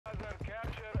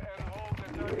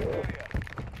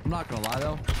I'm not gonna lie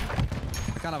though.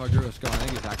 I kind of agree with Scum. I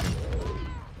think he's hacking.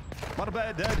 Bottom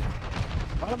bed, dead.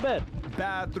 Bottom bed.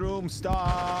 Bathroom,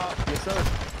 stop. Yes, sir.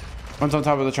 One's on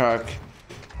top of the truck.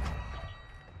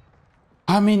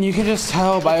 I mean, you can just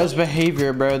tell by his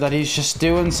behavior, bro, that he's just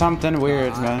doing something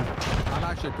weird, man. I'm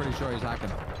actually pretty sure he's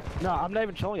hacking. No, I'm not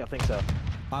even trolling you. I think so.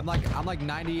 I'm like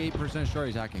 98% sure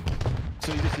he's hacking.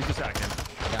 So he's just hacking.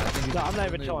 Yeah, I think he's No, I'm not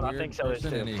even a trolling. I weird think so. It's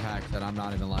person, too. and he hacks that. I'm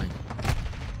not even lying.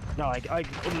 No,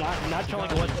 I'm not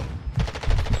trolling. What?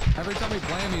 Every time we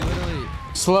play him, he literally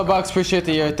Slowbox, appreciate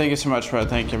the year. Thank you so much, bro.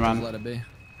 Thank you, man. let it be.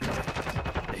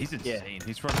 Yeah, he's insane.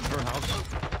 He's from house.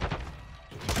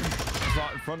 He's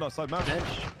not in front of side map.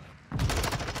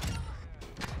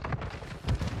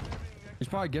 He's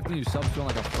probably gifting you subs to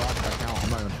like a fraud account. I'm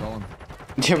not even trolling.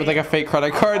 Yeah, with like a fake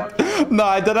credit card. No,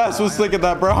 I did. I was thinking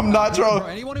that, bro. I'm not trolling.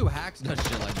 Bro, anyone who hacks does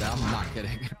shit like that. I'm not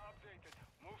kidding.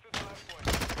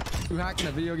 Who hacked in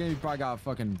a video game? You probably got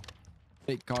fucking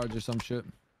fake cards or some shit.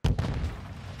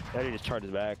 Daddy just charged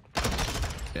his back.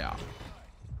 Yeah.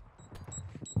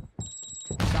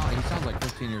 He sounds like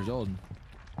 15 years old.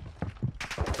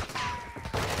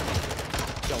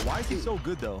 Yo, why is he so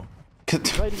good though?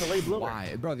 Right in the late bloomer.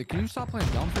 Why, bro? Can you stop playing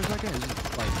dumb for a second? It's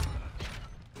just,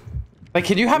 Like,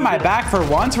 can you have my back for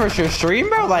once for your stream,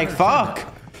 bro? Like, fuck.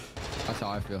 That's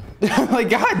how I feel. Like,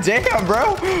 god damn,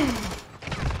 bro.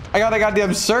 I got a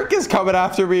goddamn circus coming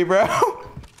after me, bro.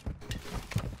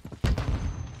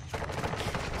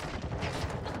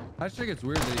 I just think it's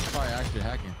weird that he's probably actually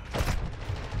hacking.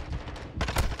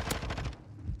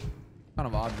 Kind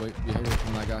of odd behavior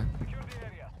from that guy.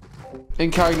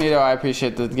 Incognito, I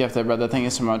appreciate the gift there, brother. Thank you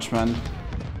so much, man. Do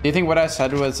you think what I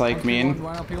said was, like, mean?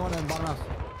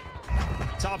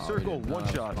 Top circle,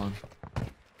 one shot.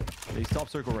 Yeah, he's top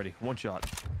circle ready. One shot.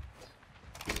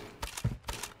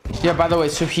 Yeah, by the way,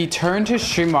 so he turned his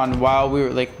stream on while we were,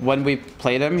 like, when we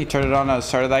played him. He turned it on at the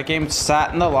start of that game,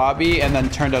 sat in the lobby, and then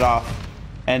turned it off.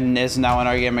 And is now in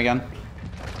our game again.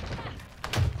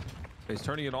 He's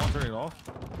turning it on, turning it off?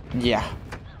 Yeah.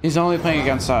 He's only playing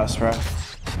against us, bro.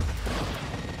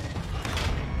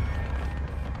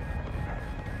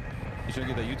 You should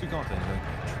get that YouTube content,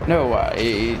 right? No,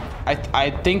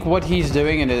 I think what he's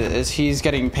doing is he's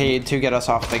getting paid to get us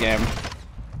off the game.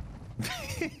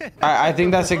 I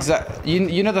think that's exact.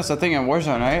 You know that's the thing in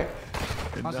Warzone, right?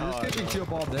 No, this kid can queue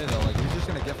up all day though. Like he's just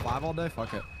gonna get 5 all day.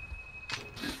 Fuck it.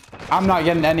 I'm not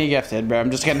getting any gifted, bro.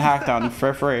 I'm just getting hacked on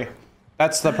for free.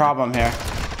 That's the problem here.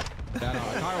 Yeah, no.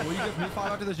 Kyra, will you give me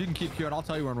 5 after this? You can keep queuing. I'll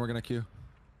tell you when we're gonna queue.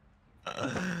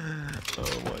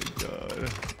 Oh my god.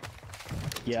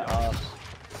 Yeah.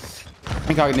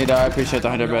 Incognito, I appreciate the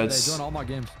 100 bits. Doing all my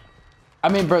games. I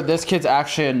mean, bro, this kid's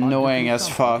actually annoying as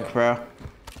fuck, bro.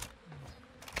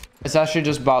 It's actually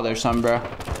just bothersome, bro.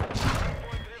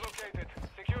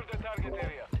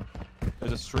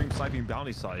 There's a stream sniping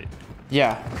bounty site.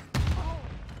 Yeah.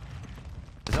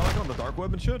 Is that like on the dark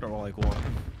web and shit, or like what?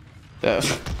 Yeah.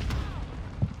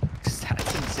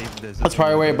 That's insane. That's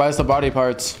probably where he buys the body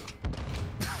parts.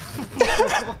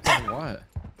 What?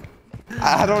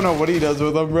 I don't know what he does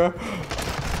with them, bro.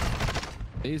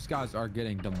 These guys are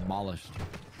getting demolished.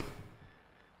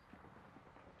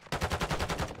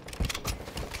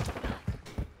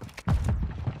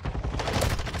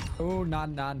 Oh, nah,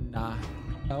 nah, nah.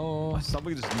 Oh.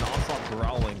 Somebody just non-stop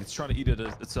growling. It's trying to eat it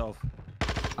itself.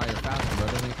 Oh, you're fasting, bro,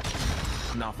 doesn't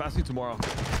he? Nah, fasting tomorrow.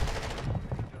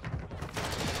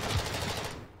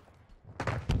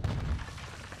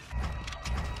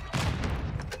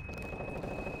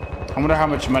 I wonder how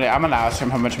much money. I'm gonna ask him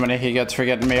how much money he gets for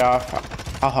getting me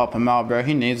off. I'll help him out, bro.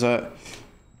 He needs it.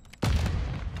 I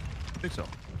think so.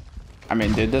 I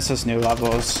mean, dude, this is new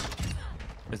levels.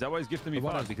 Is that why he's gifting me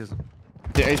 5? Because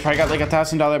Dude, he's probably got like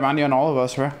 $1,000 bounty on all of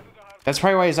us, bro. That's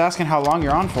probably why he's asking how long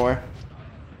you're on for.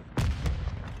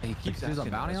 he keeps There's a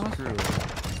asking. bounty That's on? true.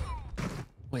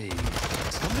 Wait,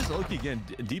 I'm just looking again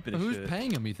deep in Who's shit.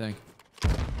 paying him, you think?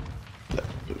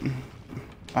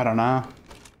 I don't know.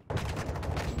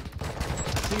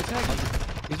 See, it's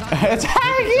Haggy. He's not It's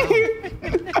Haggy!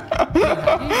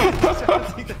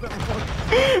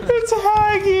 It's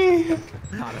Haggy!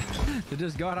 To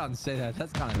just go out and say that,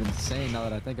 that's kind of insane now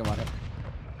that I think about it.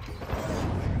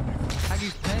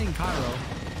 Haggy's paying Cairo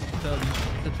to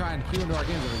try and queue into our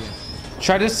games every game.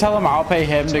 Should I just tell him I'll pay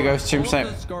him to go stream Hold up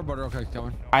same? the scoreboard real quick,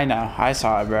 Cohen. I know. I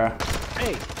saw it, bro.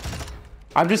 Hey.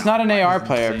 I'm just not an AR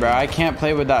player, bro. I can't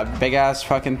play with that big ass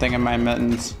fucking thing in my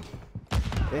mittens.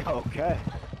 Yeah, okay.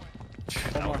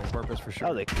 That was on purpose for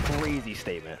sure. That was a crazy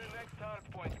statement.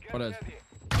 What is?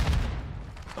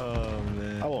 Oh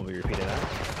man. I won't be repeating that.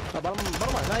 No, but I'm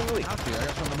not even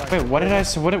leaving. Wait, what did I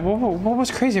say? What was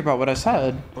crazy about what I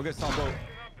said? We'll get top boat.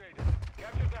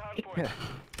 No,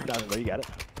 you got it.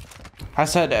 I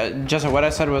said, just what I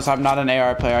said was I'm not an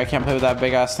AR player. I can't play with that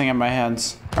big ass thing in my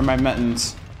hands or my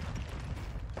mittens.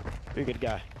 You're a good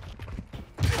guy.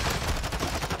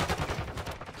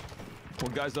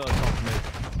 Well, guys, talk to me.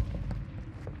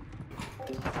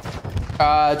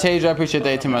 Tage, I appreciate the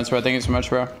 18 months, bro. Thank you so much,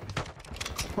 bro.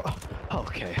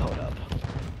 Okay, hold up.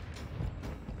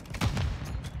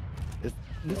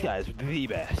 This guy is the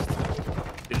best.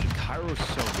 Dude, Cairo's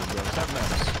so good, bro. 7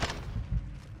 maps.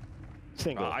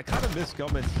 Single. I kind of miss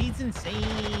ScummN. He's insane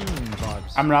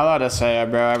vibes. I'm not allowed to say it,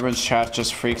 bro. Everyone's chat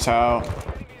just freaks out.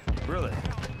 Really?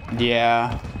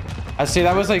 Yeah. I see.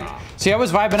 That was like, see, I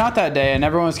was vibing out that day, and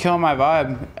everyone was killing my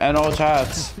vibe and all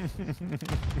chats.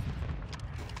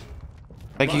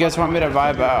 Like, you guys want me to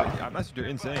vibe out? I messaged her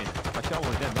insane. My chat was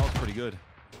like, damn, that was pretty good.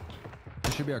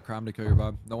 It should be a crime to kill your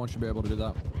vibe. No one should be able to do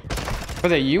that.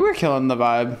 But you were killing the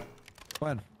vibe.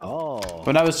 When? Oh.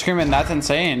 When I was screaming, that's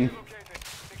insane.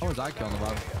 How was I killing the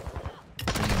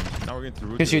vibe? Now we're getting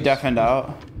through. Because you deafened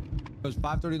out. It was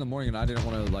 5:30 in the morning and I didn't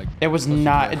want to like. It was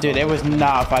not, dude. It was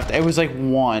not 5. It was like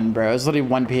 1, bro. It was literally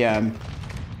 1 p.m.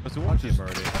 It's a 1 p.m.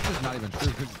 already. That's just not even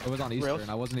true. 'Cause it was on Easter and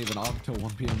I wasn't even off until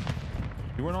 1 p.m.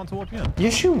 You weren't on till 1 p.m.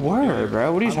 Yes, you were,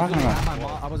 bro. What are you talking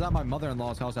about? I was at my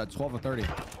mother-in-law's house at 12:30.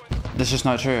 That's just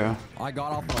not true. I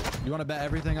got off. You want to bet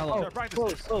everything? I love.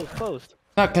 Close.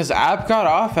 No, because Ab got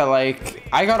off at like,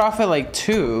 I got off at like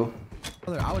 2.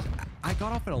 Brother, I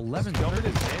got off at 11:30. ScummN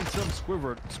is handsome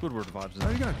Squidward vibes. How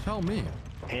are you gonna tell me?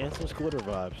 Handsome Squitter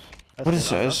vibes. What is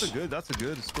this? That's a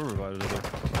good Squidward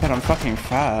vibe. God, I'm fucking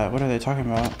fat. What are they talking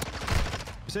about?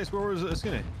 You say Squidward is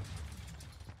skinny?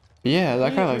 Yeah,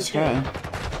 that guy looks good.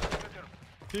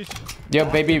 Sheesh. Yo,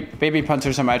 baby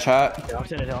punter's in my chat.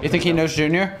 You think he knows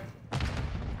Junior?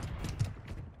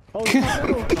 Oh, he's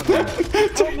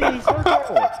so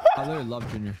careful. I literally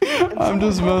love Junior. I'm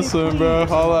just messing, bro.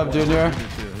 All love, Junior.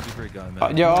 He's a great guy,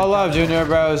 man. Yo, all love, Junior,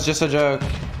 bro. It's just a joke.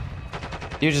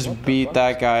 You just beat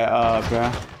that guy up, bro.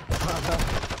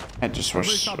 I just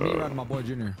Somebody wish. stop beating around my boy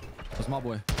Junior. That's my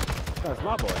boy. That's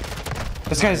my boy.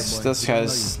 This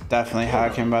guy's definitely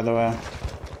hacking, by the way.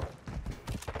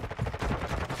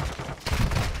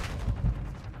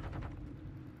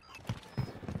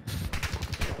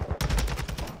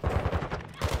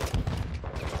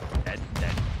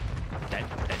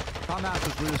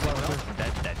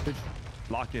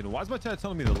 Lock in. Why is my chat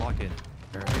telling me to lock in?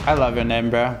 I love your name,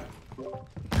 bro.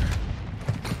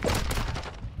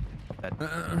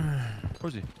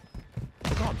 Where's he?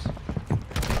 Bombs.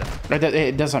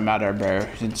 It doesn't matter, bro.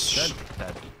 It's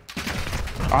Dead.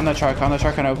 on the truck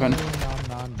and open.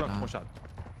 Truck, one shot.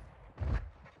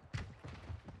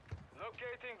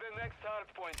 Locating the next hard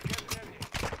point. Get ready.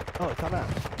 Oh, come out.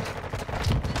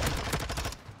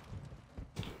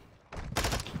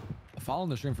 Following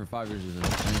the stream for 5 years is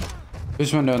insane.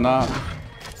 Who's been doing that?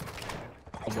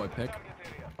 Oh boy, pick.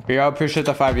 Yo, appreciate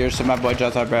the 5 years to my boy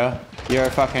Jetta, bro. You're a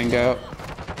fucking goat.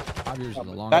 5 years is a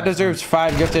long. That deserves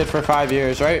 5 gifted for 5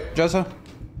 years, right, Jessa?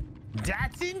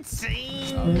 That's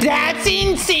insane. That's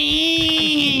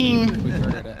insane! We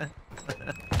heard it.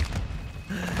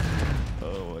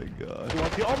 Oh my god.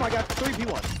 Oh my god,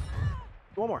 3P1.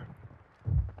 One more.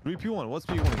 3P1. What's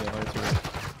P1 again? Alright, sorry.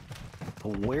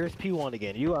 Where's P1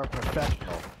 again? You are a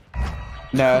professional.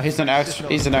 No, he's an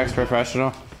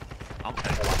ex-professional. I'm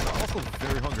also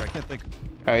very hungry. I can't think.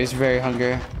 Oh, he's very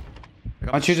hungry.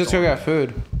 Why don't you just go get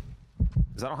food?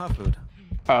 Because I don't have food.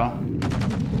 Oh.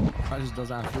 I just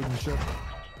doesn't have food and shit.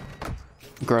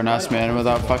 Grown-ass man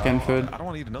without fucking food. I don't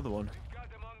want to eat another one.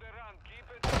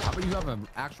 How about you have an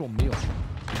actual meal?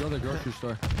 You go to the grocery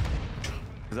store.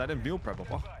 Because I didn't meal prep.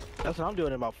 Papa. That's what I'm doing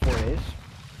in about 4 days.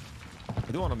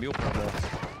 I do want a meal prep though.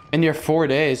 In your 4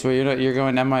 days, well, you're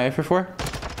going MIA for 4?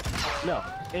 No,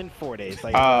 in 4 days.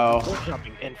 Like, Oh. we're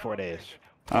jumping in 4 days.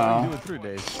 I do it 3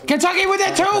 days. Kentucky with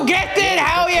it too! Gifted!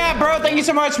 Hell yeah, bro! Thank you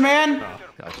so much, man!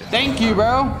 Gotcha. Thank you,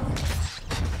 bro!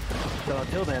 So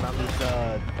until then, I'm just,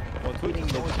 Well, Twitch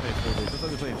is always playing 4 days. It's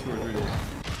like playing 2 or 3 days.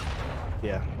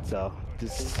 yeah, so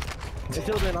just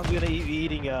until then, I'm gonna be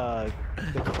eating the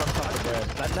crust off the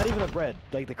bread. Not even the bread,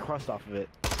 like the crust off of it.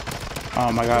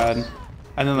 Oh my god.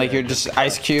 And then, like, you're just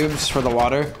ice cubes for the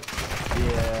water.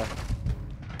 Yeah.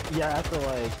 Yeah, I feel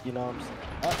like, you know,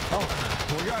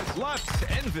 Well, guys,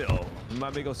 left Enville. My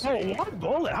amigo. Hey, one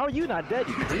bullet. How are you not dead,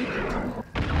 you creep? How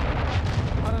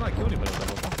did I not kill anybody?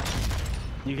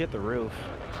 You hit the roof.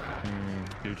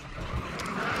 Huge.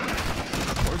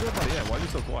 Where's everybody at? Why are you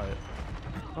so quiet?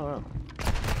 Oh,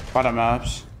 Bottom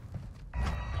maps.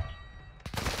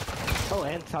 oh,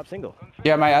 and top single.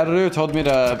 Yeah, my editor told me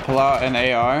to pull out an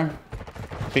AR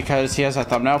because he has a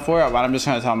thumbnail for it, but I'm just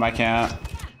gonna tell him I can't.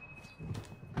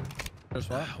 Just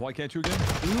what? Why can't you again?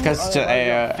 Because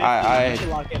I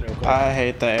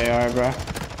hate the AR, bro.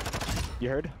 You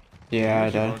heard? Yeah, I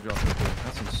did.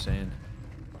 That's insane.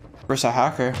 Versus a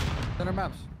hacker. Center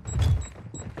maps.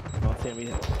 Oh, Sam, we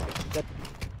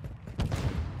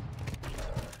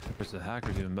Versus the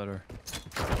hacker's even better.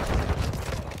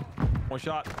 One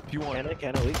shot. P1.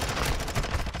 can it leak?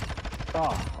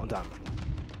 Oh, I'm done.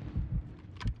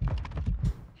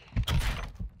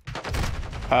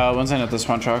 One's in at this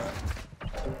one truck.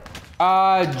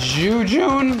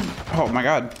 Jujun. Oh my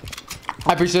god.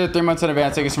 I appreciate it 3 months in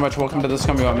advance. Thank you so much. Welcome to the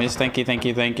Scummy Homies. Thank you, thank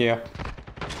you, thank you.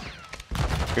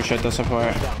 Appreciate the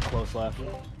support. Down close left.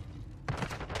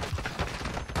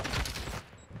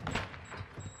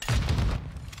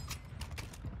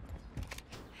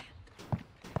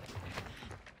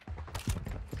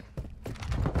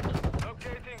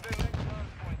 Locating the next hard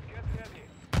point. Get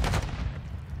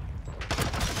ready.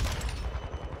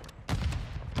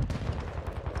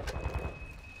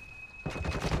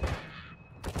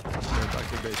 Back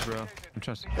to base, bro. I'm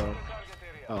trying to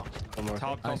Oh, one more.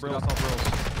 top Nice, rails, go. top rails.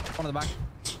 One in the back.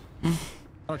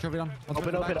 Oh, trophy down. One's Open,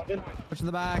 in the open, back. open. Push in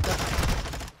the back.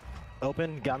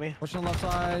 Open, got me. Push on the left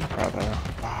side. Brother.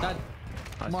 Dead.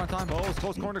 One more time.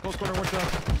 Close corner, one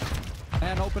shot.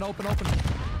 And open.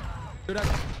 Two dead.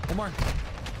 One more.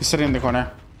 He's sitting in the corner.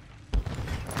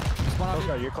 Spawn out. Close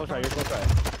right, you're close right, you're close right.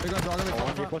 You're going to You're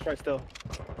front. close right still.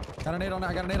 Got a nade on it.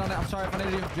 I'm sorry if I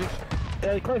naded you. Jeez.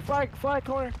 Yeah, close, flag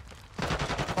corner.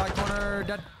 Flag corner.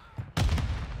 Dead.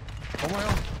 One more.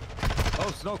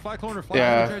 Oh, Snoke, fly corner, fly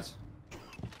Yeah. corner.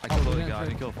 I killed Oh, the yeah, guy. I trade.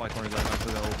 didn't kill the fly corner guy. I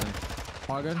put that open.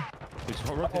 All good. Just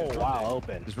rotate, Oh, wow,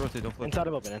 open. Just rotate, don't flip. Inside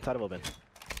of open.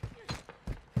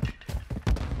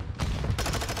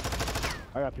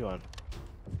 I got P1.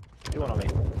 P1 on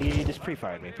me. He just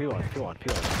pre-fired me. P1.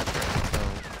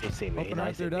 He's seen me. Open No, right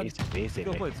he's there, seen me. Dad. He's seen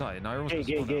Go me. play it tight. Now everyone's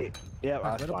Gate. Yeah,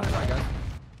 Right, that's right, fine. guys.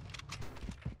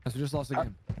 Guys, we just lost the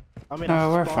game. I mean, No,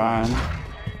 we're fine.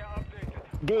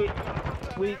 Gate.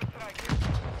 Weak.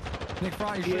 Nick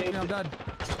front, you streaked me. I'm dead.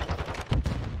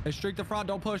 Hey, streak the front.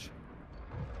 Don't push.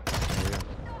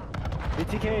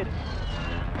 BTK'd.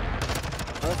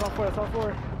 Oh, that's all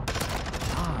four.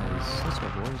 Nice. Let's go,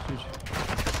 boys. Huge.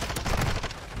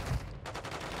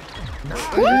 Nice.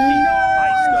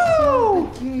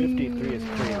 53 is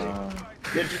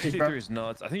crazy. 53 is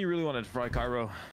nuts. I think you really wanted to fry Cairo.